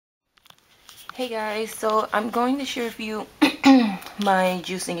Hey guys, so I'm going to share with you my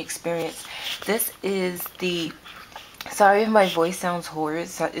juicing experience. This is the, sorry if my voice sounds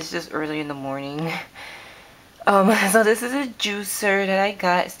hoarse, it's just early in the morning. So this is a juicer that I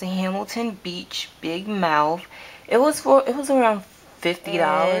got. It's the Hamilton Beach Big Mouth. It was around $50.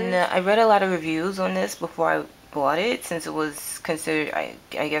 And I read a lot of reviews on this before I bought it, since it was considered, I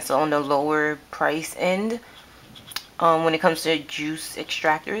guess, on the lower price end. When it comes to juice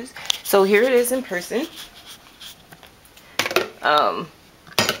extractors. So here it is in person. And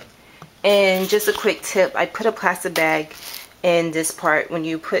just a quick tip, I put a plastic bag in this part. When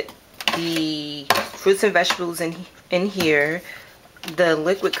you put the fruits and vegetables in here, the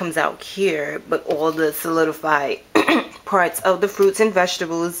liquid comes out here, but all the solidified parts of the fruits and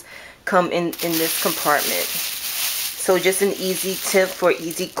vegetables come in this compartment. So just an easy tip for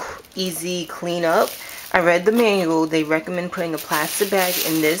easy cleanup. I read the manual. They recommend putting a plastic bag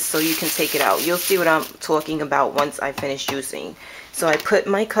in this so you can take it out. You'll see what I'm talking about once I finish juicing. So I put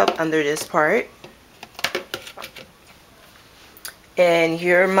my cup under this part. And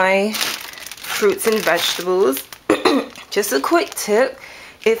here are my fruits and vegetables. Just a quick tip.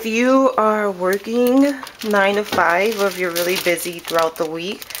 If you are working 9 to 5 or if you're really busy throughout the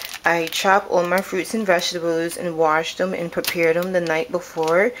week, I chop all my fruits and vegetables and wash them and prepare them the night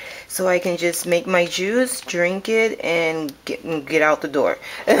before so I can just make my juice, drink it, and get out the door.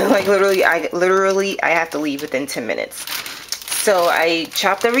 Like literally I have to leave within 10 minutes. So I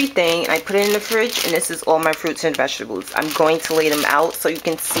chopped everything, I put it in the fridge, and this is all my fruits and vegetables. I'm going to lay them out so you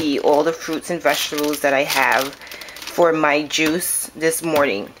can see all the fruits and vegetables that I have for my juice this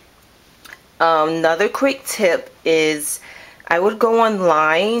morning. Another quick tip is I would go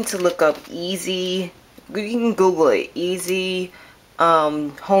online to look up easy, you can Google it, easy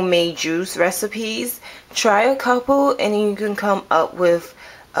homemade juice recipes. Try a couple and you can come up with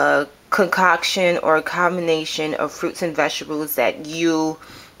a concoction or a combination of fruits and vegetables that you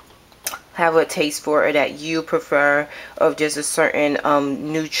have a taste for or that you prefer, of just a certain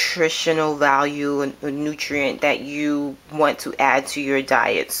nutritional value and nutrient that you want to add to your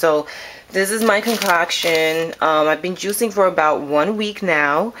diet. So this is my concoction. I've been juicing for about 1 week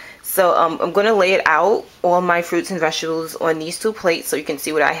now. So I'm going to lay it out, all my fruits and vegetables, on these 2 plates so you can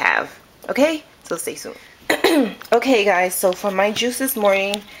see what I have. Okay? So stay tuned. Okay guys, so for my juice this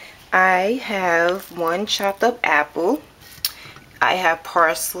morning, I have 1 chopped up apple. I have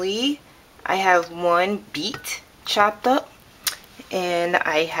parsley. I have 1 beet chopped up. And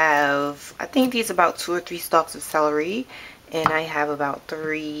I have, I think these are about 2 or 3 stalks of celery. And I have about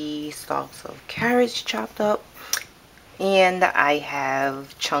 3 stalks of carrots chopped up. And I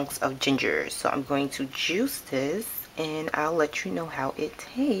have chunks of ginger. So I'm going to juice this and I'll let you know how it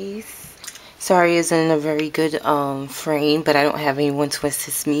tastes. Sorry, it's in a very good frame, but I don't have anyone to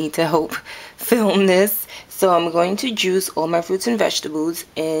assist me to help film this. So I'm going to juice all my fruits and vegetables,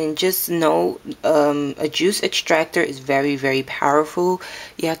 and just know a juice extractor is very, very powerful.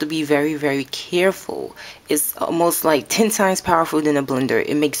 You have to be very, very careful. It's almost like 10 times powerful than a blender.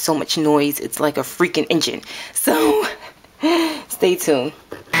 It makes so much noise. It's like a freaking engine. So stay tuned.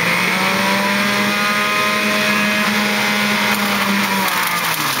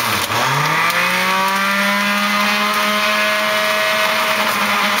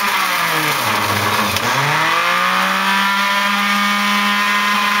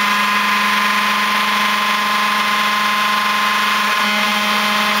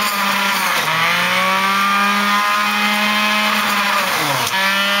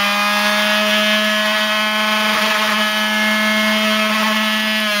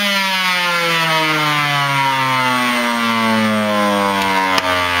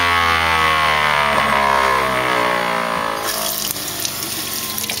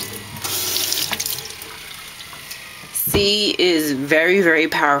 Is very, very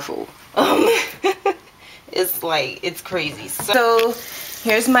powerful. It's crazy. So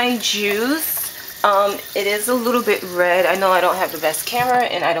here's my juice. It is a little bit red. I know I don't have the best camera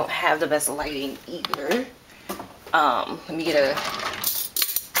and I don't have the best lighting either. Let me get a,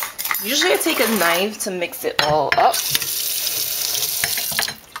 usually I take a knife to mix it all up.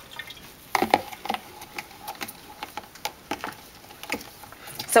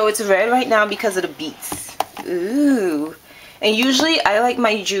 So it's red right now because of the beets. Ooh. And usually I like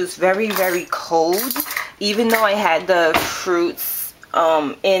my juice very, very cold, even though I had the fruits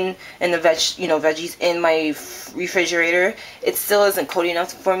in the veggies in my refrigerator. It still isn't cold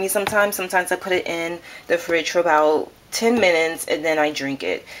enough for me sometimes. Sometimes I put it in the fridge for about 10 minutes and then I drink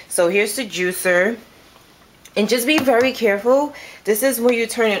it. So here's the juicer. And just be very careful. This is where you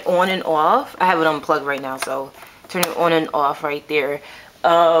turn it on and off. I have it unplugged right now, so turn it on and off right there.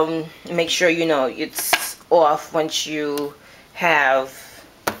 Make sure you know it's off once you're done.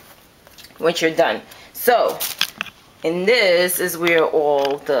 So, and this is where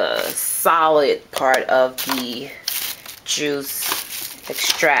all the solid part of the juice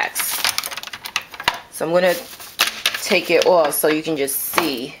extracts. So I'm gonna take it off so you can just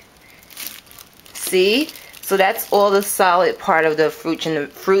see. See? So that's all the solid part of the fruits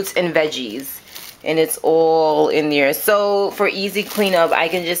and veggies, and it's all in there. So for easy cleanup, I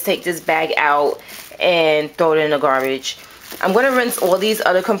can just take this bag out and throw it in the garbage. I'm going to rinse all these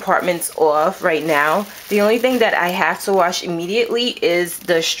other compartments off right now. The only thing that I have to wash immediately is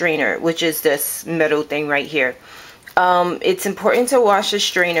the strainer, which is this metal thing right here. It's important to wash the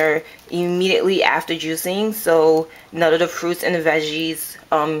strainer immediately after juicing so none of the fruits and the veggies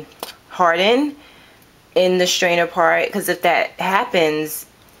harden in the strainer part, because if that happens,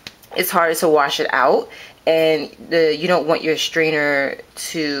 it's harder to wash it out, and you don't want your strainer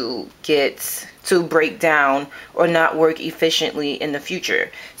to break down or not work efficiently in the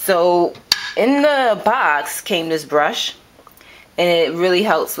future. So in the box came this brush, and it really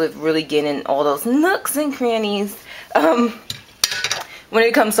helps with really getting all those nooks and crannies when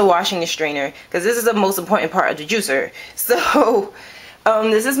it comes to washing the strainer, because this is the most important part of the juicer. So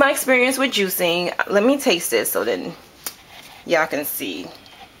this is my experience with juicing. Let me taste this so then y'all can see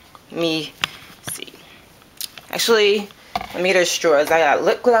me. See, actually, let me get a straws. I got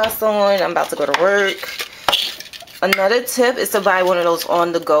lip gloss on. I'm about to go to work. Another tip is to buy one of those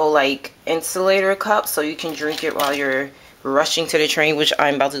on-the-go like insulator cups so you can drink it while you're rushing to the train, which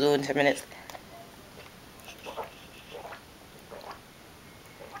I'm about to do in 10 minutes.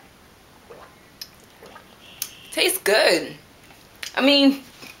 Tastes good. I mean,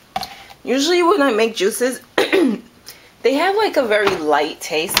 usually when I make juices, they have like a very light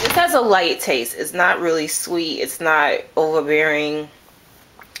taste. This has a light taste. It's not really sweet. It's not overbearing.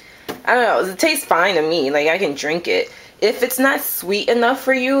 I don't know. It tastes fine to me. Like, I can drink it. If it's not sweet enough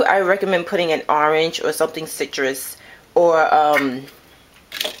for you, I recommend putting an orange or something citrus or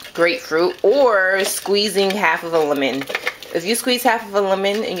grapefruit, or squeezing half of a lemon. If you squeeze half of a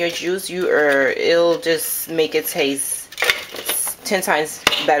lemon in your juice, it'll just make it taste 10 times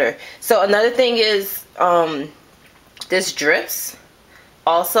better. So another thing is this drips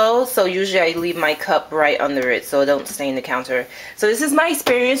also, so usually I leave my cup right under it so it don't stain the counter. So this is my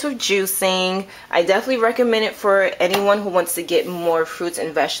experience with juicing. I definitely recommend it for anyone who wants to get more fruits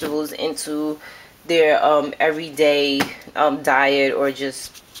and vegetables into their everyday diet, or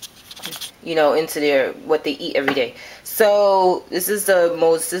just, you know, into what they eat every day. So this is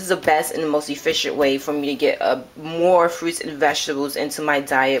the best and the most efficient way for me to get more fruits and vegetables into my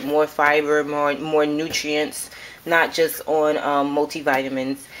diet, more fiber, more nutrients, not just on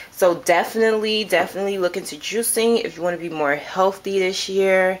multivitamins. So definitely look into juicing if you want to be more healthy this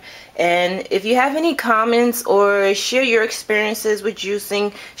year. And if you have any comments or share your experiences with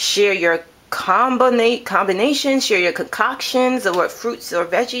juicing, share your combinations, share your concoctions of what fruits or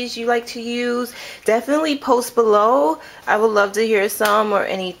veggies you like to use, definitely post below. I would love to hear some, or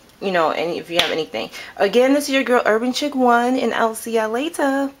any if you have anything. Again, this is your girl Urban Chick 1, and I'll see y'all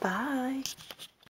later. Bye.